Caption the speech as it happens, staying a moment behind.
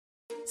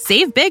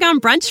Save big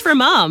on brunch for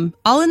mom,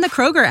 all in the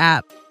Kroger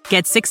app.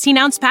 Get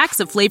 16-ounce packs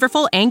of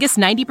flavorful Angus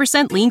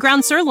 90% lean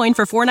ground sirloin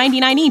for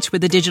 $4.99 each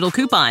with a digital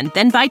coupon.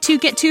 Then buy 2,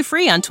 get 2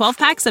 free on 12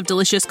 packs of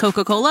delicious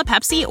Coca-Cola,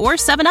 Pepsi, or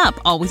 7-Up,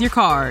 all with your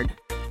card.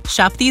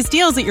 Shop these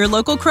deals at your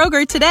local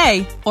Kroger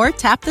today, or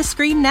tap the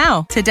screen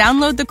now to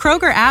download the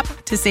Kroger app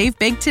to save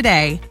big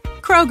today.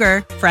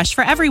 Kroger, fresh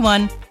for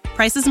everyone.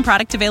 Prices and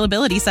product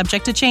availability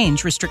subject to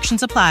change.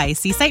 Restrictions apply.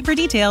 See site for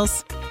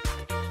details.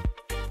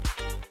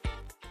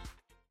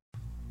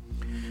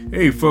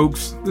 Hey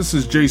folks, this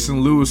is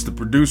Jason Lewis, the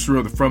producer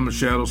of the From the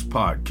Shadows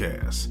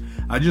podcast.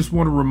 I just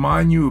want to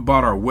remind you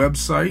about our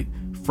website,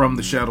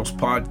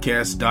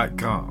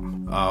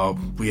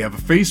 FromTheShadowsPodcast.com. We have a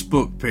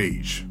Facebook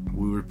page.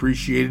 We would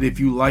appreciate it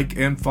if you like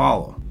and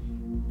follow.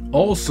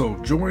 Also,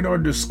 join our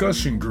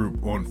discussion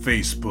group on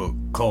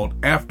Facebook called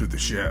After the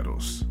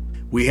Shadows.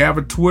 We have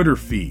a Twitter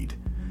feed.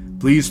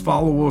 Please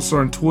follow us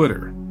on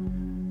Twitter.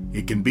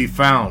 It can be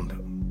found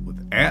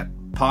with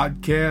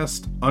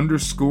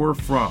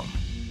 @podcast_from.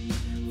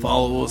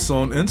 Follow us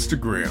on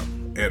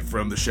Instagram at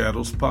From the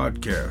Shadows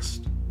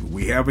Podcast.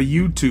 We have a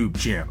YouTube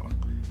channel.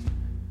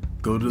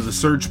 Go to the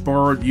search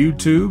bar at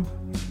YouTube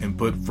and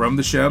put From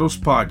the Shadows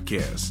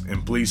Podcast,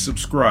 and please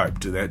subscribe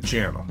to that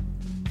channel.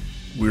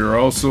 We are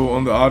also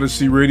on the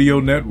Odyssey Radio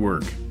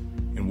Network,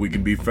 and we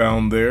can be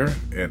found there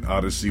at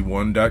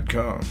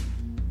odyssey1.com.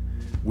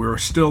 We're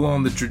still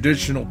on the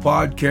traditional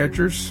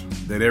podcatchers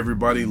that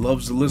everybody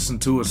loves to listen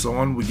to us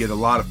on. We get a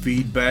lot of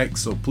feedback,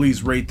 so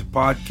please rate the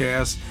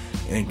podcast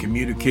and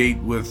communicate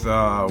with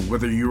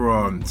whether you're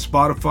on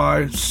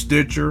Spotify,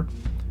 Stitcher,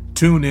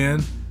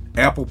 TuneIn,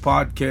 Apple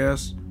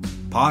Podcasts,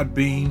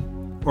 Podbean,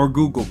 or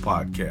Google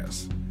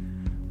Podcasts.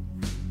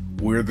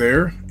 We're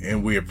there,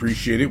 and we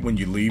appreciate it when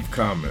you leave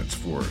comments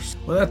for us.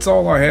 Well, that's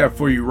all I have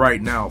for you right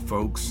now,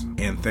 folks,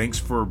 and thanks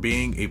for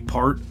being a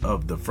part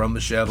of the From the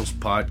Shadows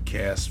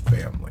podcast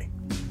family.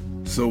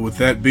 So with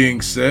that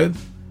being said,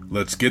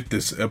 let's get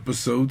this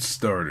episode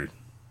started.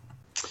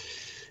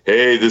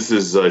 Hey, this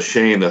is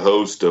Shane, the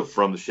host of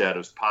From the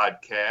Shadows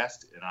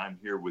podcast, and I'm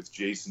here with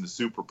Jason, the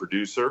super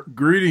producer.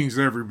 Greetings,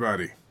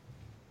 everybody.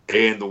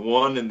 And the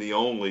one and the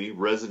only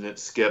resident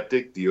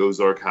skeptic, the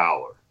Ozark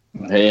Howler.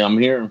 Hey, I'm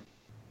here.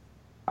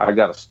 I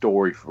got a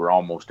story for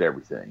almost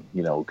everything,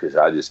 because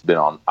I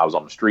was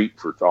on the street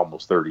for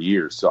almost 30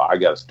 years, so I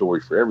got a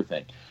story for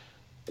everything.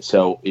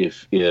 So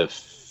if you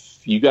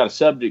got a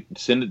subject,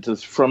 send it to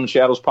From the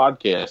Shadows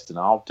podcast, and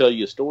I'll tell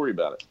you a story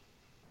about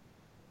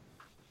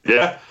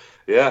Yeah.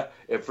 it.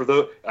 And for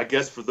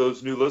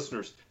those new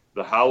listeners,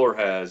 the Howler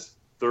has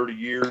 30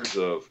 years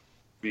of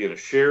being a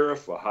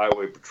sheriff, a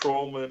highway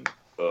patrolman,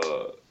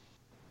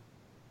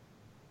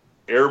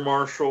 air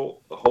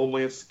marshal, a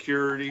Homeland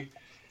Security,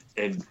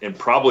 and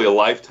probably a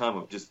lifetime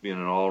of just being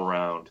an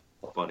all-around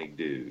funny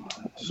dude.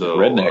 So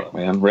redneck,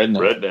 man.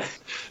 Redneck.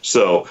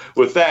 So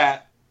with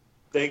that,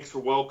 thanks for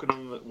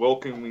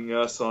welcoming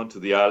us onto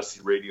the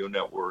Odyssey Radio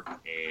Network,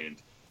 and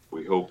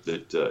we hope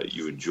that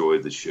you enjoy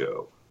the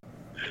show.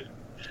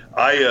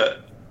 I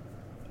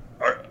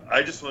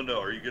just want to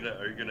know: Are you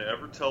gonna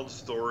ever tell the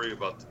story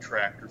about the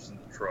tractors in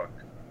the truck?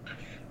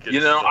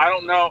 I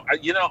don't know.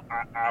 I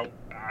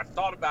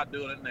thought about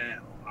doing it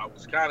now. I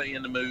was kind of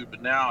in the mood,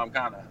 but now I'm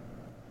kind of.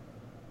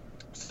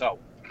 So,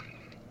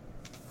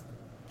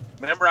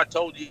 remember I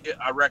told you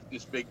I wrecked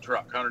this big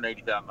truck,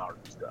 $180,000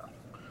 and stuff.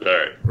 All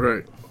right.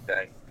 Right.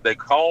 Okay. They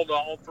called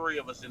all three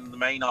of us in the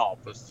main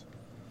office.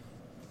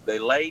 They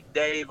laid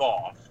Dave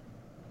off.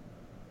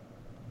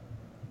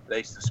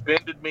 They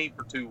suspended me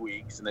for 2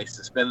 weeks, and they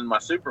suspended my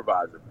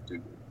supervisor for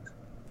 2 weeks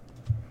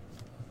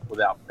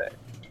without pay.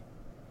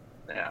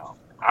 Now,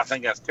 I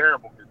think that's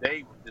terrible because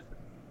Dave was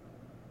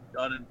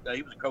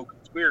he was a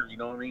co-conspirator, you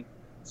know what I mean?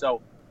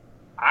 So,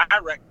 I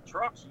wrecked the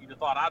truck, so you'd have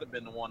thought I'd have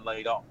been the one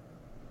laid off.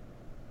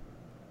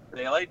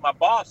 They laid my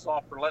boss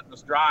off for letting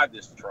us drive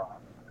this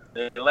truck.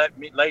 They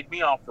laid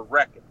me off for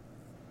wrecking.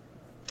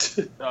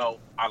 So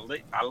I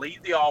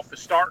leave the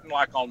office starting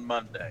like on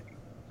Monday.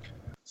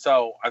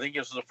 So I think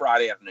this was a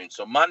Friday afternoon.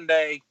 So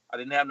Monday, I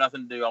didn't have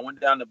nothing to do. I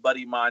went down to a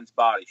buddy of mine's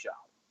body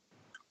shop.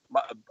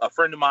 A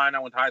friend of mine I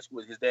went to high school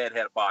with, his dad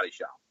had a body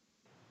shop.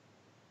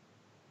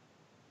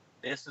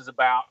 This is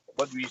about,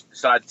 what we used to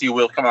decide, steel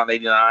wheels come out in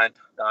 89,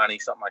 90,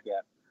 something like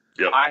that.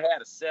 Yep. I had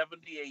a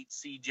 78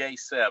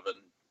 CJ7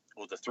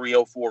 with a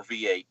 304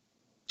 V8.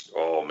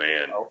 Oh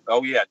man.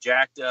 Oh yeah,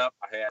 jacked up.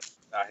 I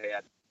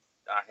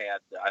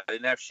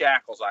didn't have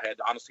shackles. I had,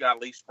 honestly,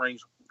 got leaf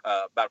springs,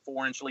 about a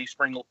 4-inch leaf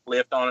spring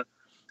lift on it.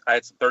 I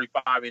had some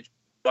 35-inch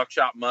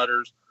buckshot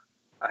mutters.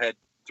 I had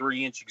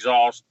 3-inch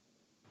exhaust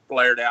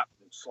flared out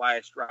and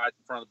slashed right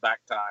in front of the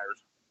back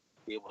tires.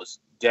 It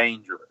was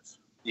dangerous.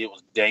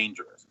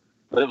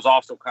 But it was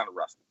also kind of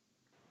rusty.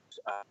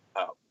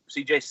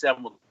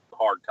 CJ7 with the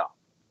hard top,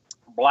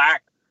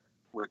 black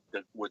with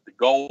the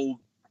gold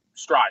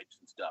stripes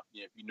and stuff.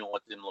 If you know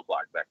what them look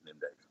like back in them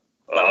days.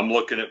 I'm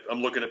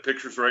looking at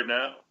pictures right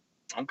now.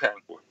 Okay.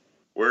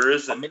 Where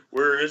is it?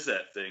 Where is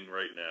that thing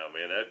right now,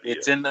 man?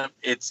 It's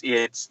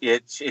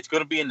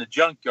going to be in the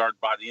junkyard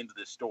by the end of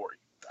this story.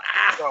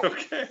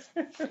 Okay.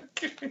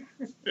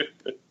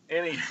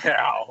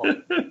 anyhow,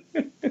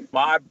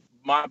 my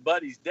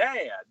buddy's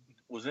dad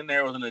was in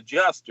there with an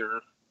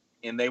adjuster,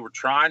 and they were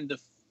trying to,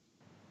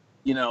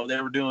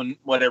 they were doing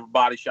whatever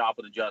body shop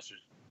and adjusters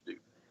do.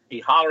 He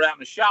hollered out in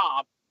the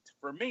shop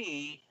for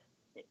me.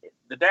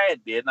 The dad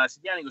did, and I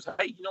said, yeah. And he goes,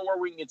 hey, you know where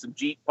we can get some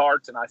Jeep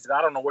parts? And I said,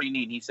 I don't know, what do you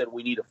need? And he said,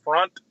 we need a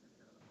front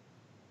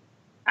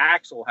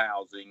axle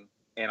housing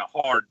and a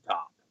hard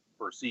top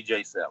for a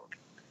CJ7.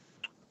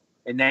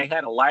 And they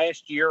had a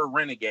last year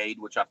Renegade,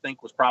 which I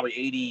think was probably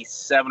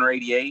 87 or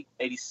 88,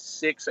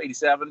 86,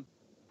 87.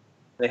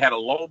 They had a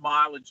low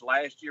mileage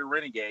last year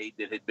Renegade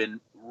that had been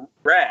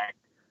wrecked,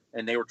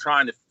 and they were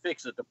trying to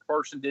fix it. The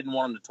person didn't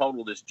want them to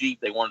total this Jeep.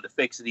 They wanted to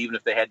fix it even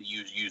if they had to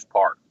use used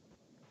parts.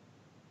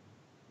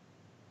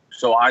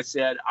 So I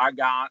said, I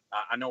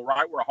know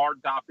right where a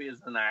hard top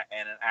is and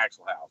an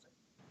axle housing.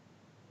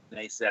 And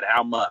they said,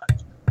 how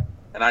much?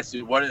 And I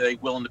said, what are they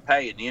willing to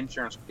pay? And the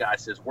insurance guy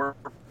says,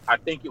 I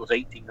think it was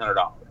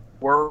 $1,800.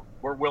 We're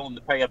willing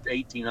to pay up to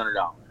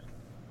 $1,800.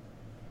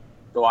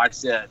 So I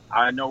said,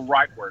 I know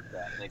right where it's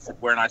at. And they said,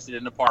 where? And I said,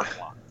 in the parking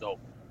lot. So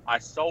I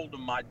sold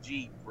them my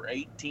Jeep for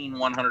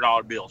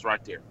 $1,100 bills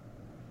right there.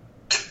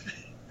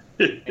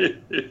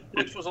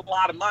 Which was a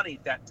lot of money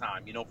at that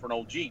time. For an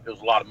old Jeep, it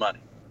was a lot of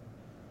money.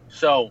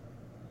 So,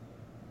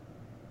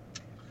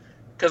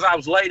 because I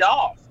was laid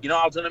off,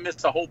 I was going to miss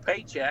the whole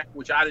paycheck,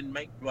 which I didn't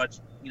make much,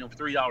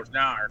 $3 an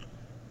hour.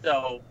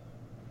 So,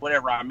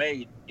 whatever I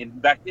made, and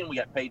back then we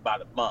got paid by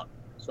the month.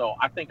 So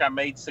I think I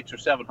made $600 or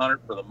 $700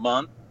 for the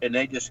month, and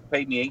they just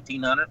paid me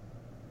 $1,800.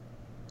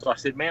 So I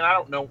said, man, I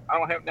don't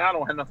have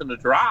nothing to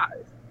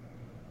drive.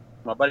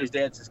 My buddy's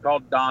dad says, call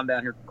Don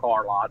down here at the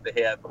car lot.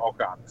 They have all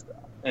kinds of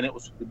stuff, and it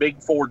was the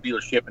big Ford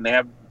dealership, and they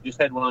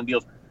just had one of them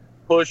deals.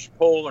 Push,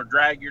 pull, or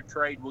drag your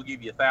trade, we'll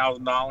give you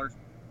 $1,000.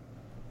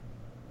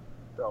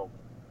 So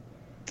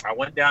I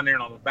went down there,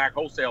 and on the back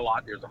wholesale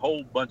lot, there's a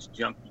whole bunch of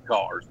junky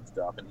cars and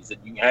stuff. And he said,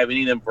 you can have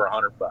any of them for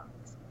 $100.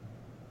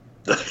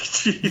 And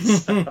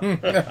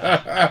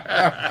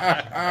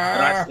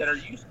I said, are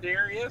you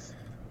serious?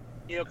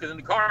 Because in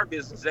the car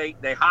business, they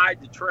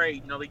hide the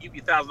trade. They give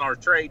you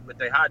 $1,000 trade, but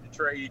they hide the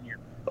trade in your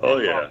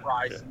car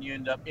price, and you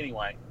end up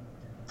anyway.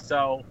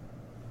 So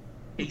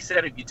he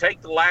said, if you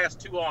take the last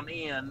two on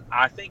in,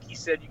 I think he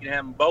said you can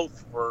have them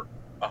both for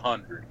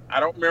 $100. I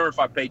don't remember if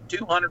I paid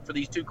 $200 for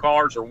these two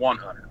cars or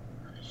 $100.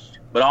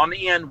 But on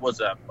the end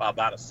was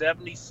about a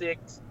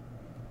 76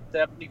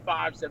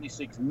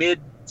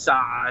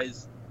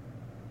 mid-size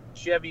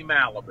Chevy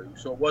Malibu.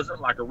 So it wasn't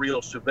like a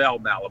real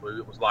Chevelle Malibu.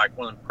 It was like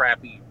one of them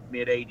crappy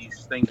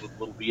mid-80s things with a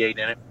little V8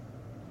 in it.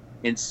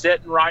 And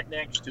sitting right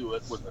next to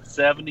it was a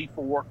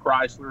 74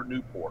 Chrysler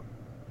Newport.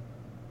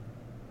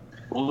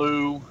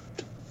 Blue.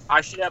 I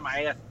should have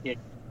my ass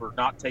kicked for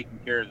not taking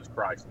care of this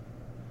Chrysler.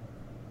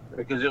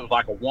 Because it was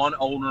like a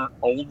one-owner,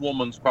 old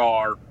woman's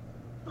car.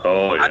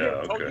 Oh, yeah. I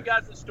never told you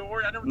guys the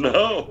story. I never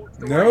told you the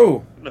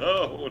story.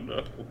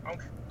 No.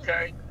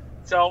 Okay.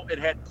 So it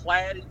had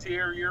clad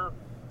interior,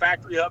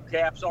 factory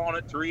hubcaps on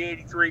it,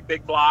 383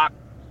 big block.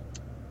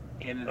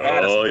 And it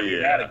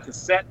had a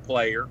cassette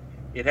player.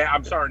 It had,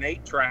 an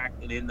 8-track.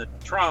 And in the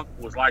trunk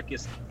was like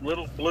this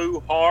little blue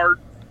hard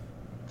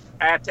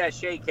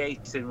attaché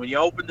case. And when you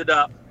opened it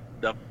up,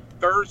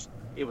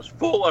 it was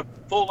full of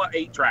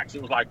 8 tracks.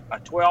 It was like a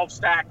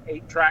 12-stack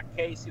 8-track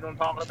case. You know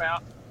what I'm talking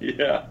about?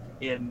 Yeah.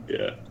 In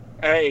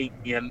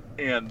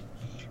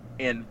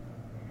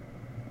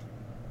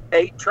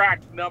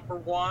 8-track number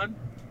 1,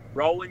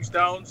 Rolling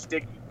Stone,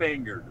 Sticky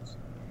Fingers.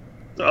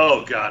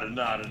 Oh God,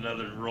 not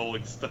another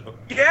Rolling Stone.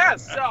 Yeah.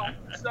 So,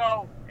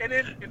 and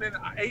then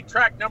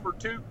 8-track number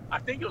 2. I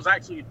think it was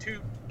actually a two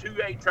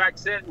 8-track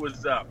set.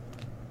 Was I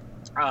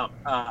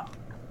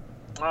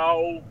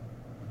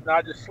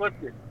just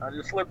slipped it.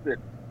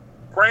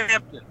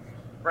 Frampton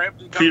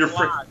comes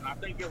alive. And I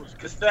think it was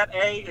cassette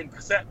A and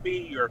cassette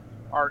B, or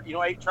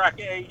 8-track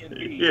A and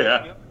B. Yeah. You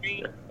know what I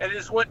mean? And it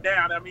just went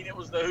down. I mean, it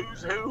was the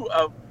who's who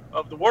of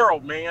the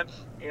world, man.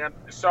 And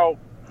so,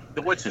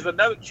 which is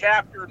another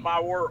chapter in my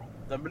world.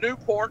 The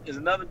Newport is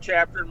another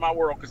chapter in my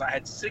world because I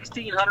had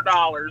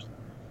 $1,600,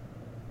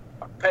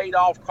 a paid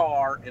off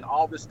car, and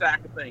all this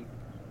stack of things.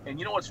 And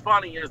you know what's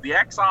funny is the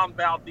Exxon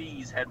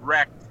Valdez had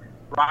wrecked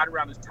right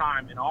around this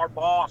time, and our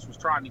boss was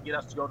trying to get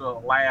us to go to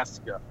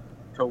Alaska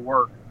to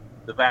work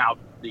the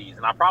Valdez.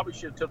 And I probably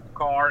should have took the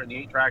car and the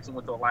 8 tracks and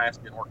went to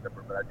Alaska and worked up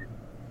there, but I didn't.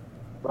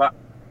 But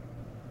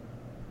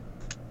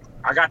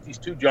I got these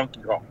 2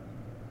 junky cars.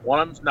 One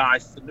of them's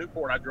nice. The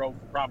Newport I drove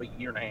for probably a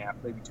year and a half,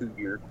 maybe 2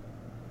 years.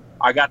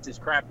 I got this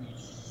crappy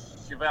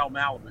Chevelle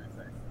Malibu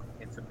thing.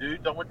 And some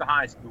dudes I went to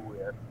high school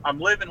with. I'm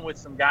living with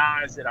some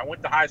guys that I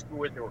went to high school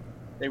with.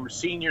 They were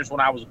seniors when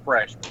I was a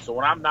freshman. So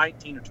when I'm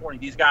 19 or 20,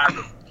 these guys,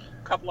 a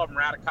couple of them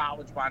are out of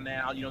college by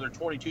now. They're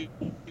 22,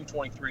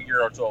 23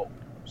 years old.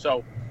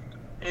 So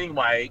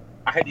anyway,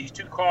 I had these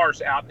 2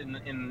 cars out in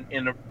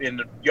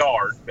the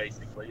yard,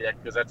 basically,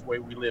 because that's the way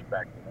we lived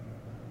back then.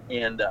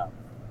 And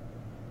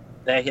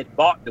they had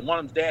bought, one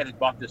of them's dad had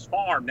bought this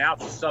farm. Now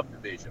it's a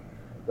subdivision.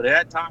 But at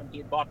that time, he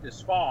had bought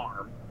this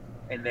farm,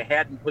 and they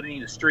hadn't put any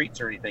of the streets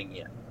or anything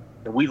in.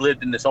 And we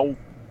lived in this old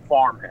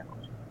farmhouse.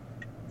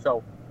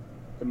 So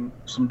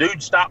some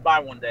dudes stopped by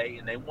one day,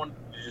 and they wanted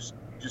to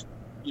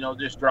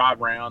just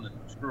drive around and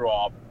screw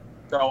off.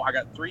 So I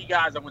got 3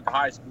 guys I went to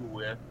high school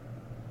with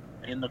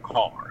in the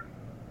car,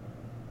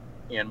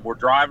 and we're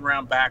driving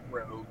around back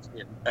roads.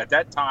 And at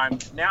that time,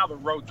 now the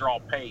roads are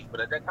all paved, but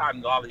at that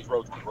time, a lot of these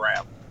roads were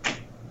gravel.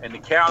 And the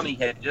county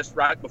had just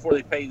right before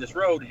they paved this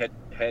road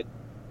had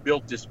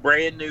built this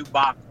brand new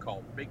box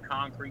culvert, big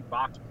concrete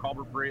box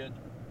culvert bridge.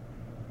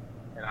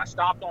 And I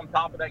stopped on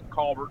top of that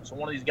culvert so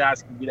one of these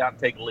guys can get out and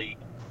take a leak.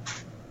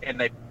 And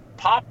they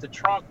popped the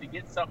trunk to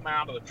get something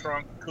out of the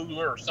trunk,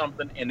 cooler or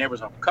something, and there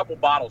was a couple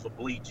bottles of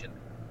bleach in it.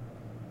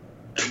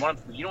 And one,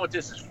 you know what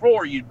this is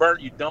for? You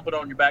dump it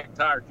on your back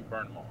tires, you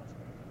burn them off.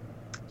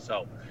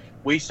 So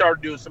we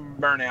started doing some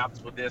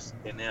burnouts with this,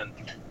 and then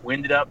we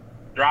ended up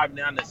driving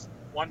down this.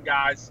 One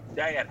guy's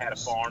dad had a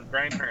farm,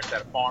 grandparents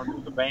had a farm, it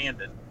was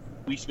abandoned.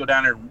 We used to go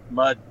down there and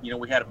mud,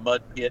 we had a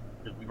mud pit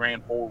because we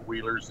ran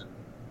 4-wheelers and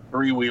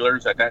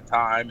 3-wheelers at that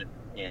time,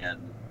 and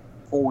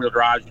 4-wheel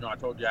drives. I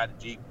told you I had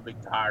a Jeep with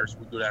big tires, so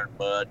we'd go down in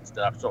mud and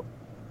stuff. So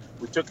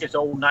we took this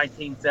old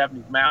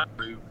 1970s Mountain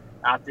View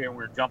out there, and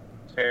we were jumping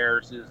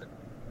terraces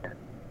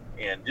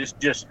and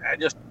just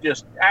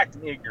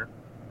acting ignorant.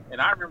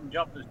 And I remember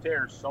jumping this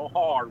terrace so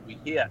hard we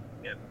hit,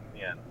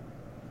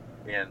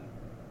 and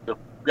the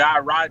guy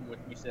riding with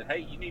me said,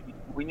 "Hey,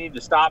 we need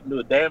to stop and do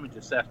a damage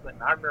assessment."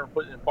 And I remember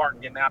putting it in park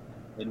and getting out,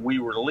 and we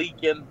were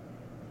leaking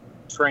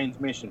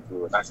transmission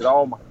fluid. And I said,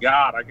 "Oh my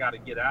God, I got to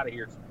get out of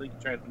here. It's leaking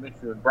transmission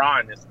fluid." And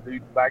Brian, this dude in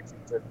the back seat,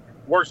 said,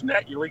 "Worse than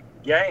that, you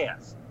leaked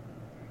gas."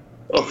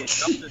 So we had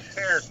jumped this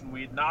terrace, and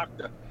we had knocked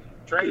the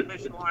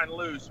transmission line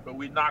loose, but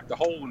we knocked a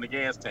hole in the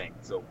gas tank.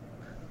 So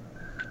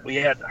we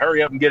had to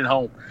hurry up and get it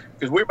home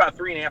because we were about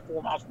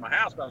 3.5-4 miles from my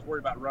house, but I was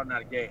worried about running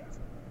out of gas.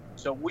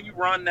 So we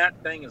run that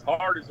thing as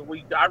hard as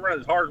I run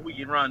as hard as we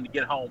can run to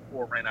get home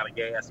before it ran out of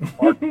gas and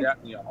parked it out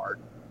in the yard.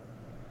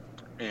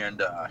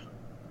 And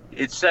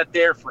it sat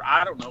there for,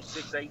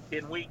 6, 8,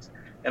 10 weeks.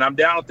 And I'm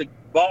down at the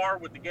bar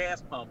with the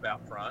gas pump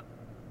out front.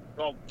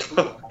 Called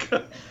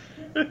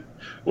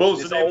What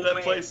was the name of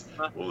that place?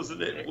 What was the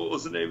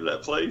name of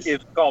that place?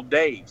 It's called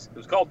Dave's. It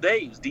was called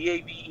Dave's,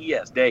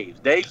 Daves, Dave's.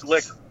 Dave's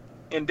Liquor.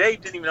 And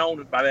Dave didn't even own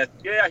it by that.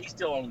 Yeah, he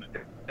still owned it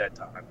at that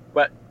time.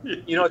 But,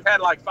 it's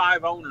had like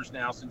 5 owners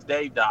now since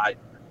Dave died.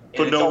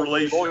 But no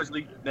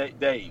relation.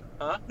 Dave,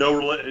 huh? No,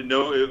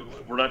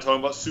 we're not talking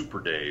about Super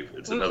Dave.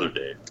 It's another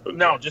Dave. Okay.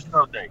 No, just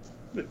another Dave.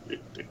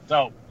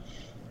 So,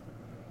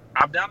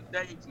 I'm down at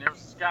Dave's, and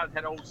this guy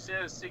had old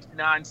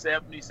 69,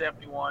 70,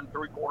 71,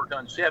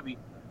 3/4-ton Chevy.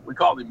 We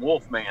called him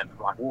Wolfman,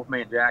 like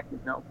Wolfman Jack,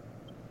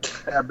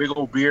 Had a big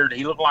old beard.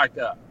 He looked like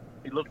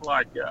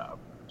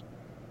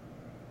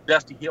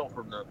Dusty Hill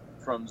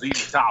from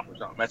ZZ Top or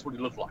something. That's what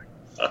he looked like.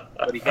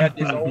 But he had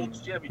this old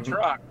Chevy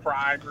truck,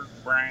 primer,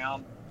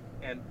 brown,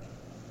 and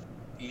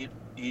he'd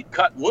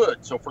cut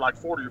wood. So for like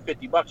 $40 or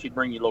 $50, he'd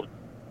bring you a load of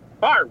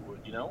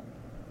firewood,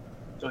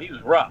 So he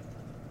was rough.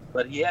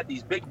 But he had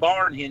these big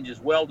barn hinges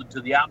welded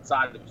to the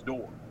outside of his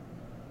door,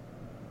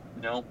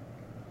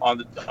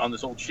 on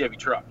this old Chevy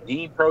truck. And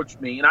he approached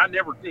me, and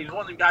he was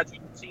one of the guys you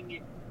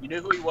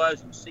knew who he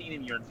was, you'd seen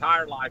him your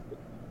entire life, but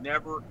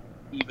never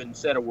even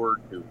said a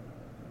word to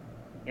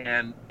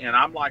him. And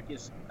I'm like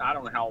this, I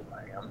don't know how old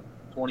I am,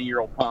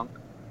 20-year-old punk,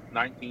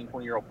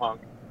 20-year-old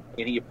punk.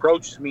 And he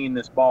approaches me in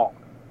this bar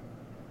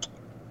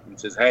and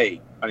says,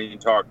 "Hey, I need to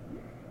talk to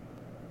you."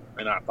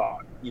 And I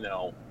thought,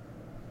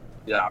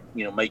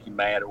 make him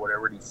mad or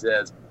whatever. And he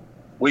says,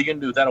 "What are you going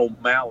to do with that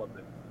old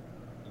Malibu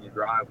in your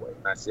driveway?"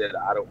 And I said,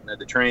 "I don't know.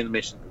 The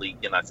transmission's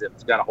leaking." I said,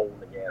 "It's got a hole in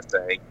the gas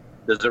tank.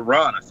 Does it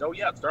run?" I said, "Oh,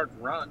 yeah, it starts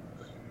to run."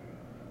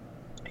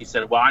 He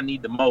said, "Well, I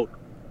need the motor.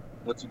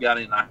 What's you got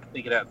in?" I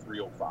think it had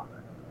 305.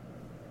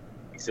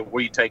 He said, "What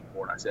do you take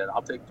for it?" I said,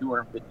 "I'll take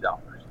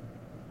 $250.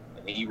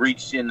 And he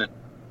reached in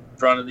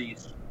front of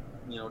these,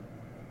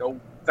 old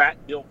fat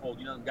billfold.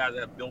 The guys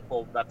that have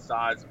billfolds about the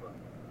size of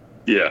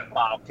a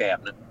file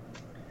cabinet.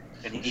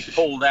 And he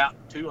pulled out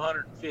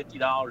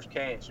 $250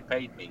 cash and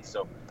paid me.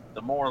 So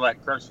the moral of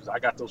that curse is I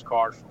got those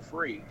cars for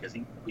free because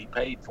he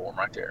paid for them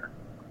right there.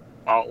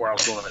 Where I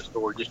was going in that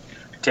store, just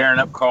tearing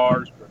up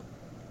cars,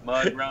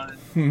 mud running.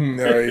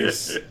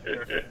 Nice.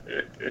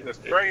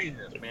 Just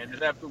craziness, man.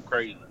 Just absolute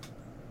craziness.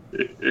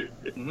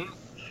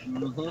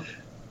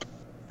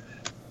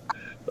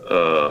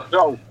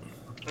 So,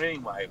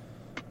 anyway,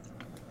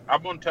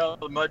 I'm going to tell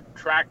the mud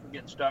tractor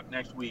getting stuck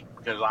next week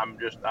because I'm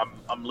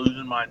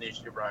losing my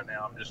initiative right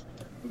now.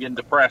 I'm getting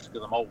depressed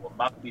because I'm old. I'm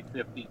about to be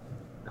 50,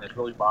 and it's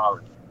really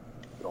bothering me.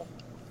 So.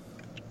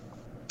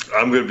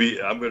 I'm going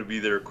to be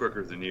there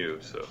quicker than you.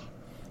 So.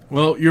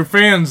 Well, your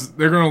fans,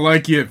 they're going to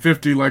like you at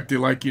 50 like they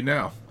like you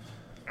now.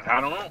 I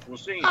don't know. We'll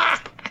see.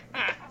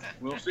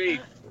 We'll see.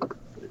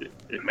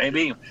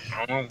 Maybe.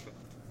 I don't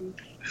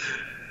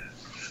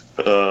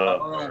know.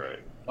 All right.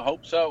 I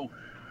hope so.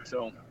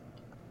 So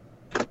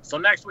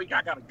next week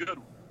I got a good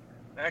one.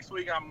 Next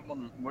week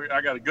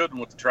I got a good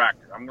one with the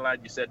tractor. I'm glad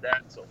you said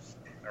that. So,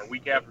 or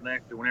week after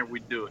next, or whenever we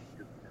do it.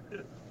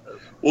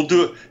 We'll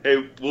do it.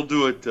 Hey, we'll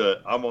do it.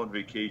 I'm on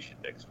vacation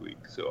next week,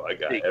 so I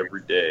got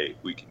every day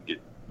we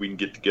can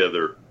get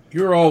together.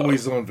 You're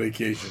always on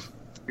vacation.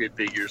 It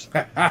figures.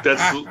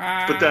 That's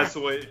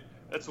the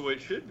way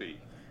it should be,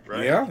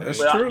 right? Yeah, that's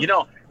Well,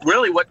 true.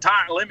 Really what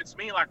time limits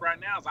me like right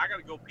now is I got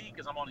to go pee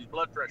because I'm on these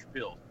blood pressure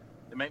pills.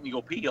 They make me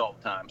go pee all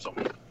the time. So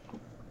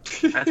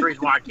that's the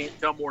reason why I can't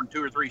tell more than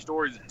 2 or 3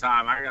 stories at a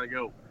time. I got to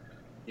go,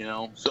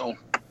 so.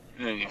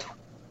 Yeah.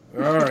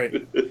 All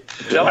right.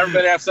 Tell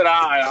everybody I said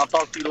hi. I'll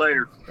talk to you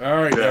later. All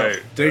right. Now,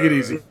 take it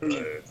easy.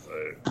 Bye.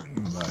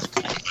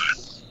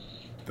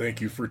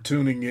 Thank you for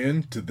tuning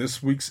in to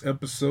this week's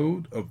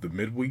episode of the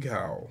Midweek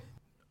Howl.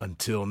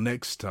 Until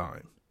next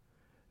time,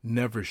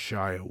 never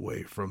shy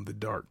away from the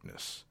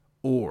darkness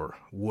or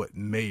what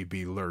may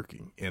be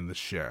lurking in the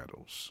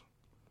shadows.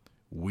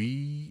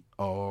 We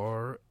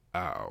are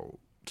out.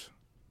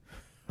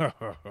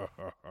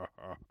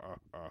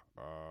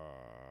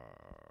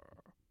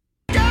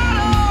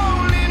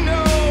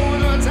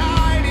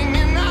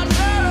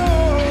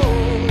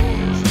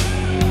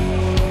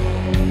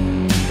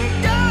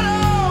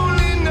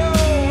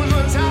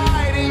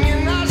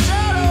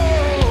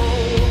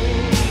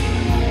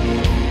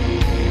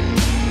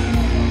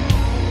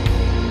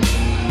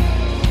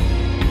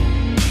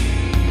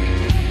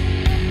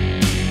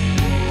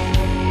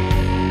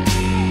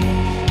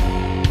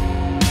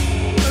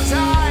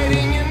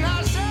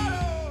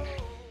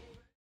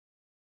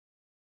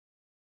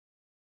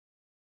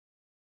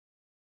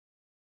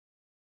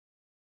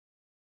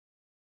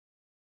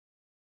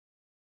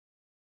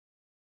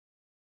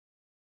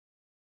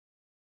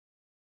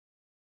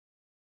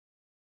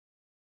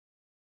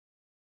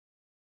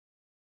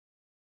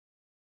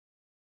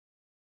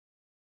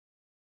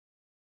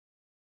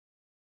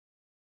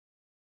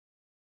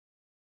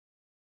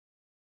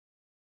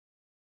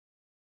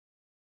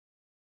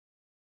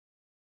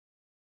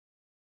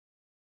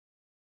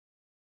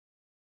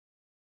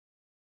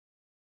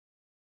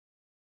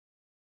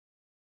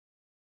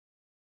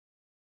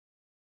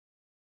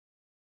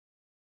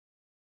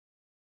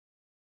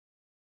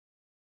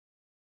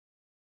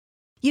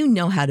 You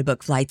know how to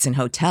book flights and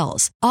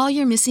hotels. All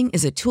you're missing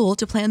is a tool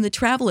to plan the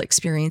travel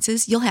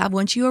experiences you'll have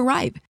once you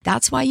arrive.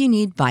 That's why you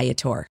need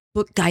Viator.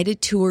 Book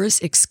guided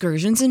tours,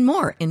 excursions, and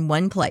more in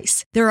one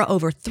place. There are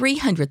over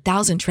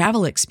 300,000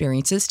 travel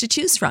experiences to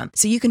choose from,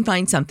 so you can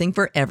find something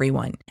for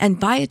everyone. And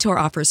Viator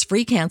offers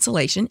free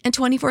cancellation and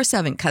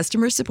 24/7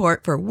 customer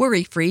support for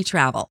worry-free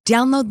travel.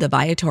 Download the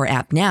Viator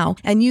app now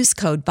and use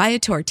code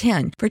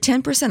Viator10 for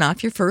 10%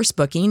 off your first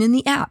booking in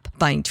the app.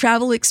 Find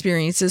travel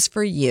experiences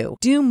for you.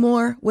 Do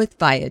more with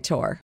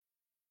Viator.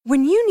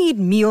 When you need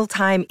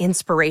mealtime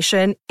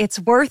inspiration, it's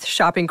worth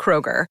shopping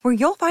Kroger, where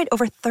you'll find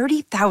over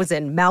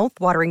 30,000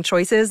 mouth-watering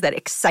choices that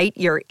excite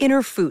your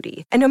inner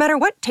foodie. And no matter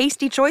what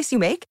tasty choice you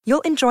make,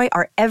 you'll enjoy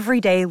our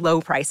everyday low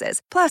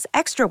prices, plus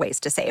extra ways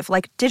to save,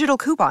 like digital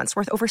coupons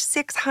worth over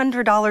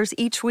 $600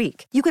 each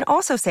week. You can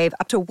also save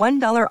up to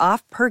 $1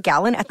 off per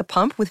gallon at the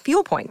pump with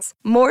fuel points.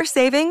 More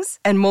savings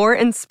and more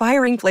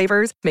inspiring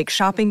flavors make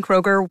shopping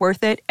Kroger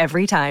worth it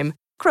every time.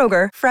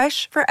 Kroger,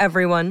 fresh for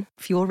everyone.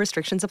 Fuel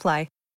restrictions apply.